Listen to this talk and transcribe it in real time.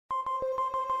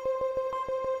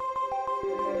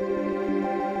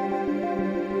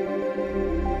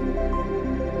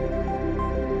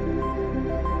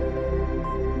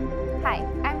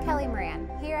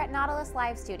Nautilus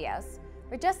Live Studios.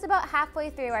 We're just about halfway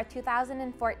through our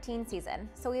 2014 season,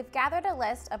 so we've gathered a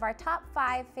list of our top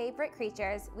 5 favorite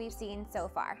creatures we've seen so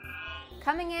far.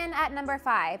 Coming in at number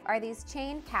 5 are these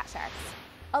chained cat sharks.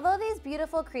 Although these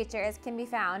beautiful creatures can be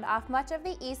found off much of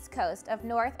the east coast of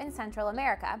North and Central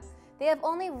America, they have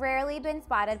only rarely been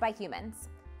spotted by humans.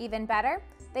 Even better,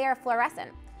 they are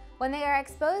fluorescent. When they are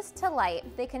exposed to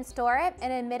light, they can store it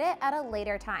and emit it at a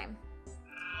later time.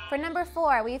 For number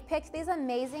 4, we've picked these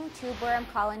amazing tube worm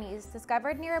colonies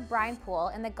discovered near a brine pool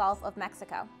in the Gulf of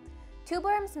Mexico. Tube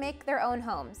worms make their own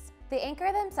homes. They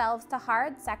anchor themselves to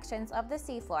hard sections of the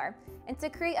seafloor and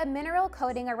secrete a mineral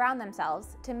coating around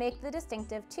themselves to make the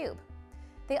distinctive tube.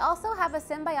 They also have a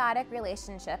symbiotic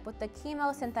relationship with the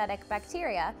chemosynthetic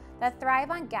bacteria that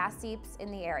thrive on gas seeps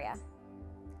in the area.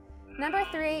 Number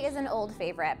 3 is an old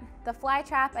favorite, the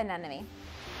Flytrap Anemone.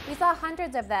 We saw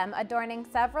hundreds of them adorning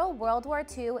several World War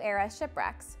II-era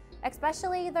shipwrecks,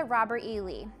 especially the Robert E.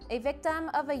 Lee, a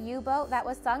victim of a U-boat that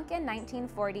was sunk in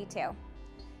 1942.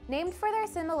 Named for their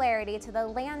similarity to the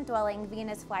land-dwelling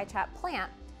Venus flytrap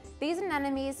plant, these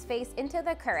anemones face into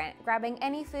the current, grabbing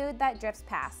any food that drifts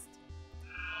past.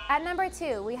 At number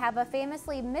 2, we have a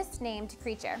famously misnamed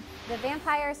creature, the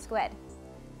vampire squid.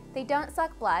 They don't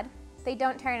suck blood, they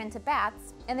don't turn into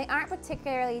bats, and they aren't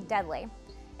particularly deadly.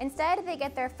 Instead, they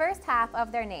get their first half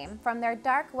of their name from their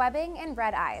dark webbing and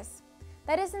red eyes.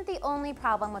 That isn't the only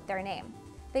problem with their name.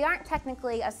 They aren't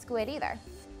technically a squid either.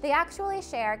 They actually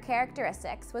share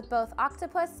characteristics with both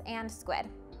octopus and squid.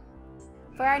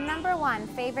 For our number 1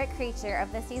 favorite creature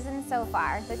of the season so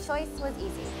far, the choice was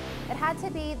easy. It had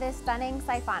to be this stunning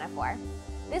Sculophore.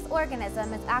 This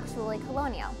organism is actually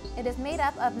colonial. It is made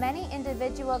up of many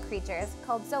individual creatures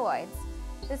called zooids.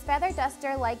 This feather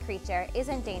duster-like creature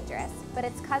isn't dangerous, but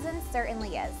its cousin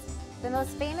certainly is. The most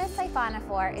famous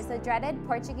Sculophore is the dreaded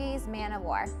Portuguese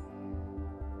man-of-war.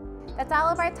 That's all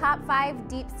of our top 5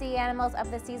 deep-sea animals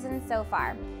of the season so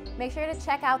far. Make sure to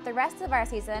check out the rest of our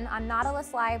season on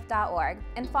nautiluslive.org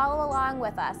and follow along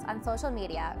with us on social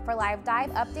media for live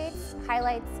dive updates,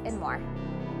 highlights, and more.